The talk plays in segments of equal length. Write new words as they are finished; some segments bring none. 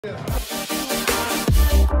Yeah,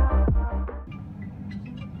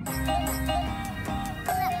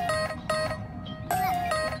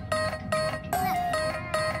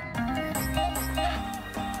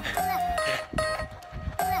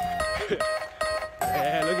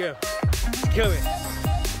 look at him. He's killing.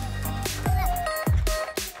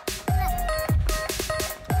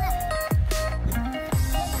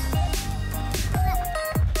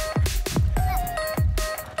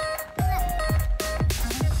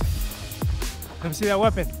 Let me see that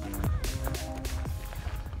weapon.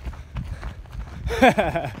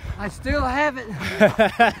 I still have it.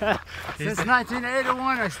 Since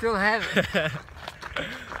 1981, I still have it.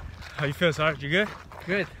 How you feel, Sarge? You good?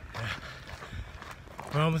 Good.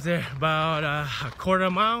 We're almost there. About a quarter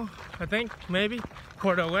mile, I think, maybe.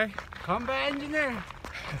 Quarter away. Combat engineer.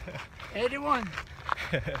 81.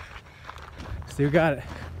 Still got it.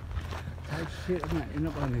 Oh shit, I'm gonna end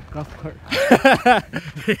up on the golf cart.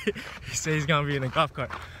 He said he's gonna be in a golf cart.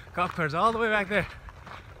 Golf cart's all the way back there.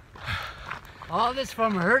 All this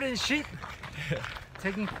from herding sheep,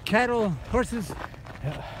 taking cattle, horses,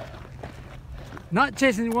 not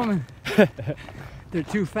chasing women. They're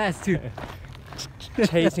too fast too.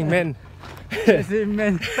 Chasing men. Chasing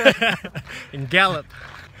men. In gallop.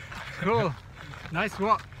 Cool. Nice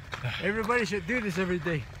walk. Everybody should do this every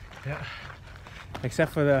day. Yeah.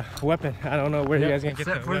 Except for the weapon. I don't know where you guys gonna get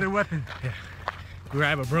that. Except for the weapon. Yeah.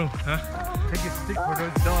 Grab a broom, huh? Take a stick for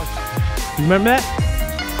those dogs. You remember that?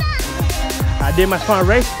 I did my front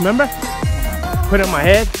race, remember? Put it on my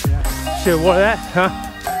head. Yeah. Should've wore that, huh?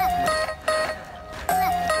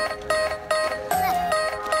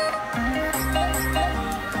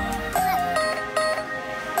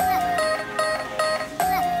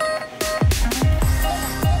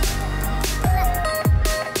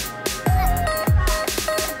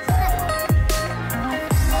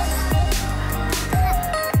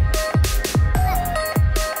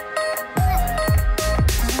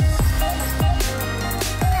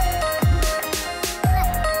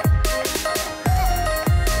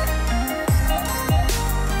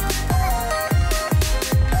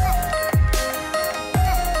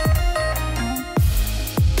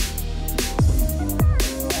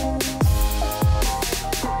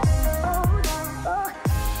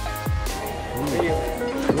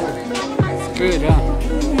 Good, huh?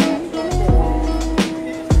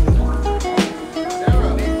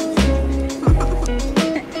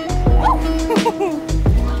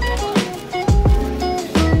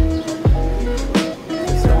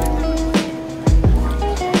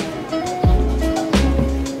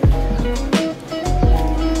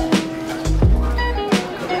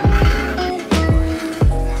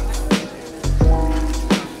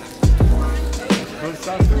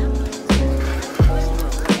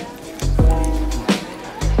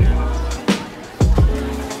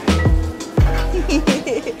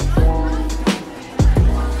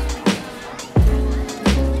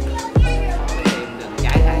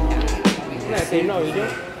 Tìm đâu vậy chứ?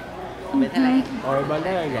 Bên Thái Lan. Rồi bên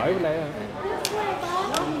Thái Lan gửi bên đây hả?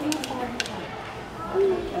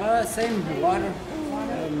 Same water,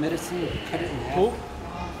 medicine, cut it in half. Thuốc?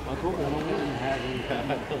 Thuốc rồi không?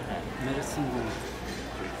 Medicine,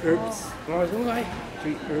 herbs. Ngồi xuống coi.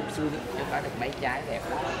 Treat herbs with it. Chứ có được mấy trái đẹp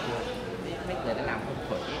lắm. Mấy người nó làm không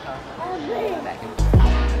khỏe thôi. Tại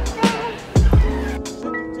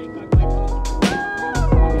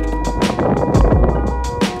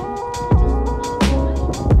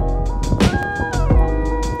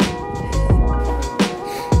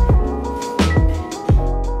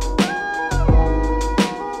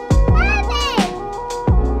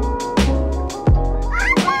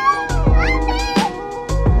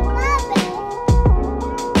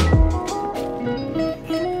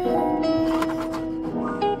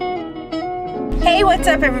Hey, what's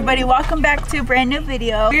up everybody? Welcome back to a brand new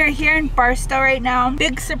video. We are here in Barstow right now.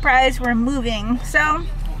 Big surprise, we're moving. So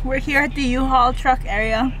we're here at the U-Haul truck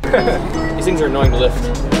area. These things are annoying to lift.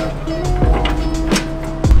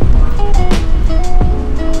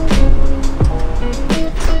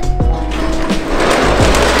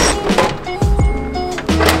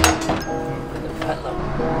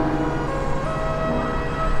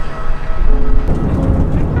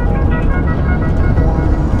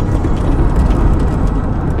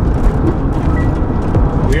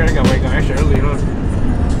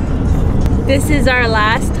 This is our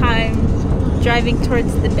last time driving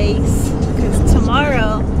towards the base because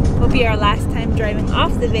tomorrow will be our last time driving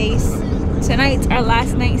off the base. Tonight's our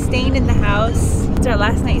last night staying in the house. It's our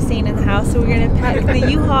last night staying in the house, so we're gonna pack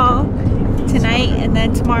the U-Haul tonight, and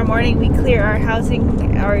then tomorrow morning we clear our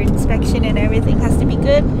housing, our inspection, and everything has to be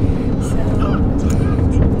good. So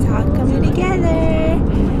it's all coming together.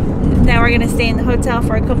 we're gonna stay in the hotel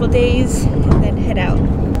for a couple days and then head out.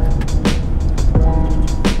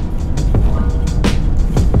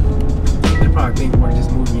 They probably think we're just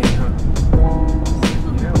moving in, huh?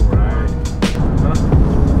 Yeah, right. Huh?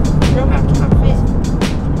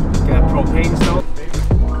 Got propane stove.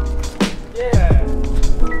 Yeah.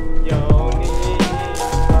 Yoni.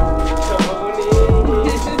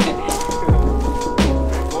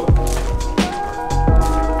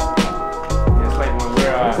 It's like when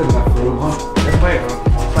we're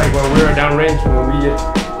it's like when we're downrange when we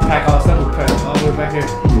pack all stuff and cut all the way back here.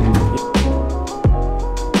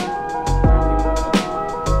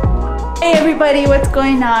 Hey everybody, what's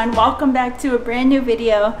going on? Welcome back to a brand new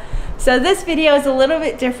video. So this video is a little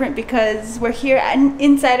bit different because we're here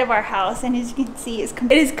inside of our house, and as you can see,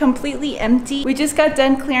 it is completely empty. We just got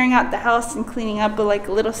done clearing out the house and cleaning up like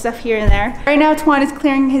little stuff here and there. Right now Tuan is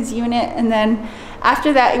clearing his unit, and then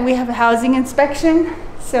after that we have a housing inspection.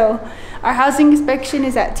 So our housing inspection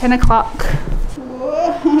is at 10 o'clock.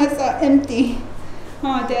 Whoa, it's all empty.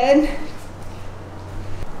 Oh, Dad.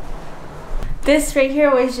 This right here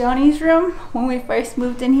was Joni's room when we first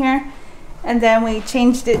moved in here, and then we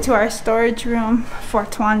changed it to our storage room for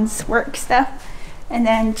Tuan's work stuff, and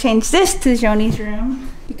then changed this to Joni's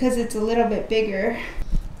room because it's a little bit bigger.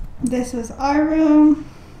 This was our room.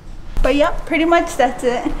 But yep, pretty much that's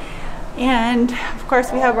it. And of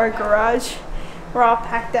course we have our garage. We're all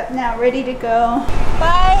packed up now, ready to go.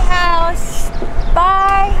 Bye house!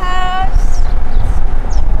 Bye house!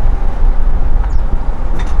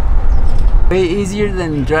 Way easier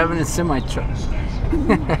than driving a semi-truck.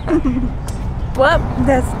 Well,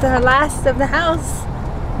 that's the last of the house.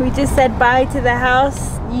 We just said bye to the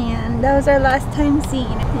house, and that was our last time seeing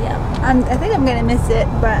it. Yeah, I think I'm gonna miss it,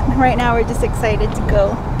 but right now we're just excited to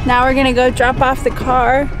go. Now we're gonna go drop off the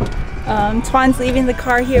car. Tuan's leaving the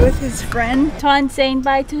car here with his friend. Tuan's saying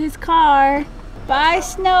bye to his car. Bye,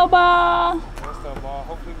 Snowball. Bye, Snowball.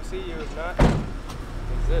 Hopefully we see you. If not,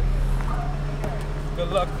 that's it. Good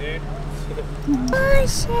luck, dude. Bye,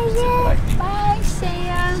 Shaya. Bye,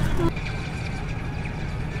 Shaya.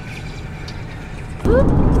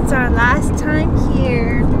 It's our last time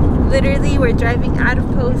here. Literally, we're driving out of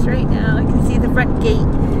post right now. You can see the front gate,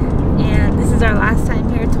 and this is our last time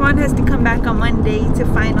here. Tuan has to come back on Monday to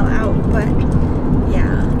final out, but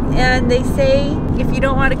yeah. And they say if you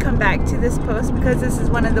don't want to come back to this post, because this is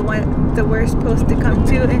one of the worst posts to come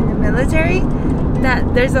to in the military,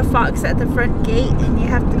 that there's a fox at the front gate, and you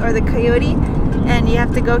have to, or the coyote, and you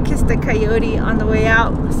have to go kiss the coyote on the way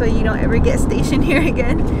out so you don't ever get stationed here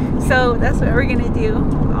again. So that's what we're gonna do.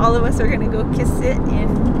 All of us are gonna go kiss it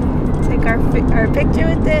and take our picture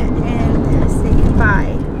with it and say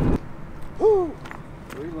goodbye. Ooh.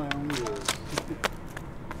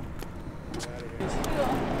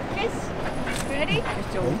 Kiss. Ready?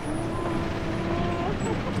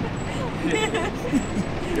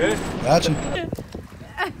 Good? Gotcha.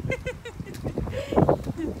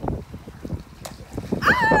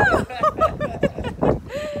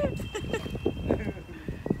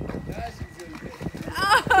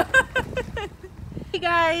 Hey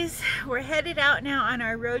guys, we're headed out now on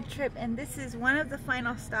our road trip, and this is one of the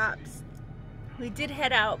final stops. We did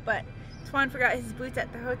head out, but Tuan forgot his boots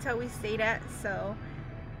at the hotel we stayed at, so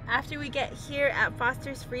after we get here at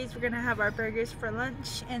Foster's Freeze, we're gonna have our burgers for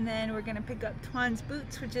lunch, and then we're gonna pick up Tuan's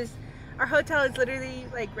boots, which is, our hotel is literally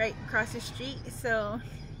like right across the street. So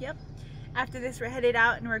yep, after this we're headed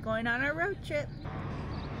out and we're going on our road trip.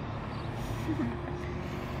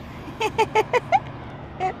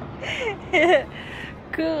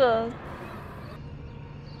 Cool.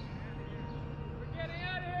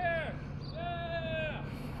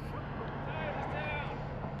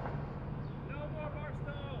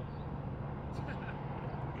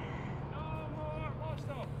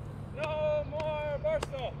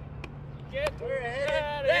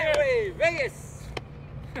 Vegas!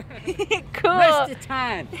 Cool. That's the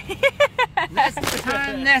time. That's the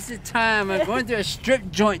time. That's the time. I'm going to a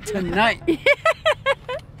strip joint tonight.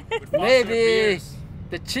 Maybe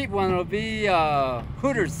the cheap one will be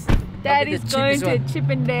Hooters. Daddy's going to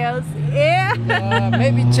Chippendales. Yeah.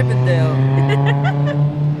 Maybe Chippendale.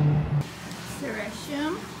 It's the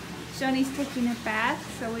restroom. Shoni's taking a bath,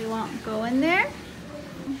 so we won't go in there.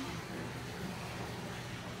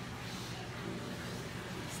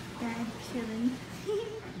 Dad chilling.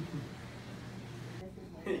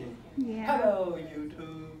 Yeah. Hello,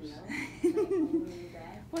 YouTubes.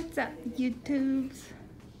 What's up, YouTubes?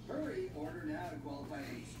 Hurry, order now to qualify for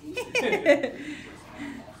exclusive.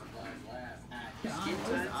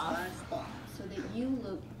 So that you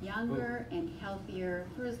look younger and healthier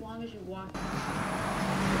for as long as you walk.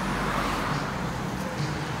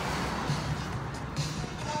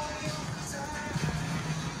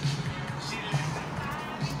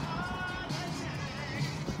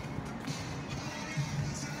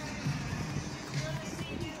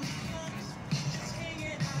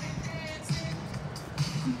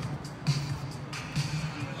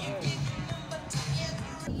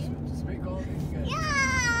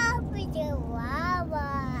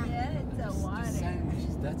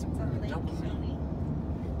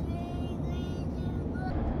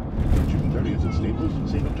 at Staples and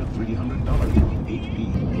save up to $300 on HP.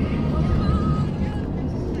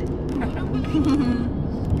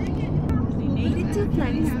 We made it to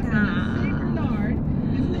Flagstaff.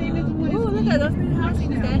 Oh, look at those new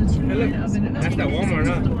housing establishments. Hey, look, that's that Walmart,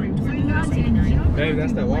 huh? Babe,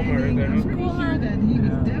 that's that Walmart right there, huh?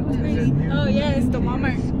 Oh, yeah, it's the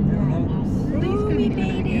Walmart. Ooh, we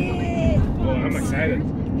made it. Oh, I'm excited.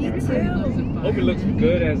 Me too. Hope it looks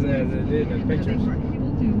good as it did in the pictures.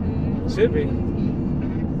 Should be.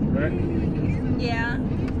 Right? Yeah.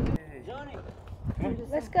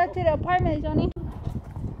 Let's go to the apartment, Johnny.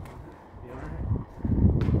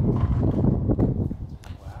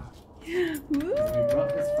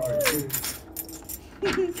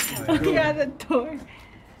 Oh yeah, the door.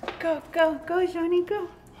 Go, go, go, Johnny, go.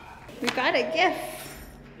 We got a gift.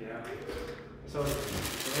 Yeah. So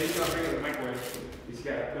he's gonna bring it to the microwave. He's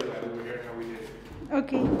got to put it like over here how we did.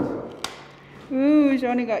 Okay. Ooh,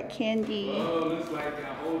 Johnny got candy. Oh, looks like an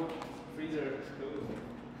old freezer.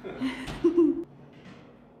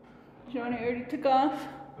 Johnny already took off.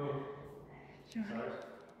 Oh. Johnny.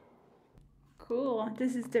 Cool.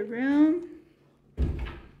 This is the room.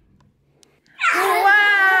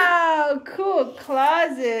 Wow, cool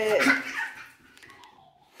closet.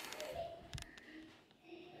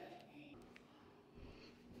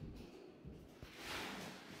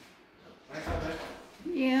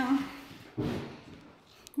 Yeah.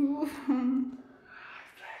 Ooh.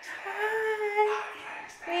 Hi.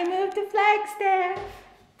 We moved to Flagstaff.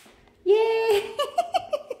 Yay.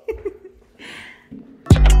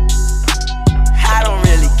 I don't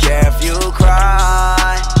really care if you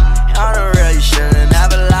cry. I don't really should've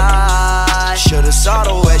never lied. Should've saw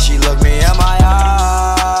the way she looked me in my